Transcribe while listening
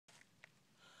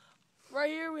Right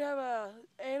here we have a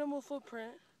animal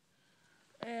footprint,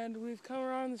 and we've come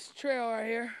around this trail right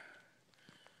here.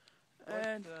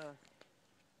 And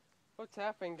what's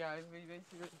happened, guys? We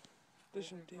basically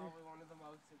this is probably one of the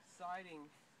most exciting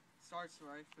starts to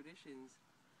our expeditions.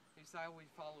 We decided we'd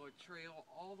follow a trail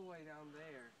all the way down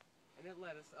there, and it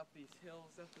led us up these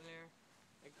hills up there.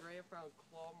 And Graham found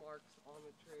claw marks on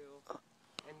the trail,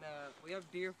 and we have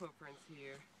deer footprints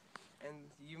here. And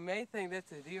you may think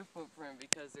that's a deer footprint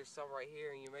because there's some right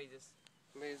here, and you may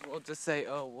as well just say,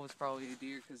 oh, well, it's probably a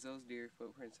deer because those deer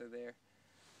footprints are there.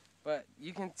 But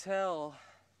you can tell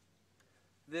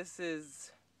this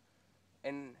is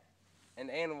an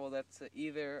animal that's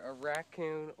either a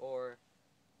raccoon or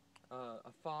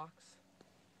a fox,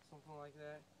 something like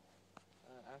that.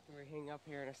 After we hang up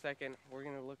here in a second, we're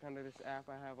going to look under this app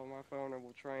I have on my phone, and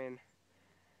we'll try and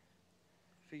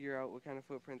figure out what kind of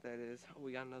footprint that is. Oh,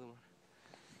 we got another one.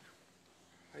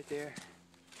 Right there.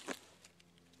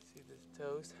 See the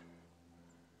toes?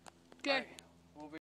 okay.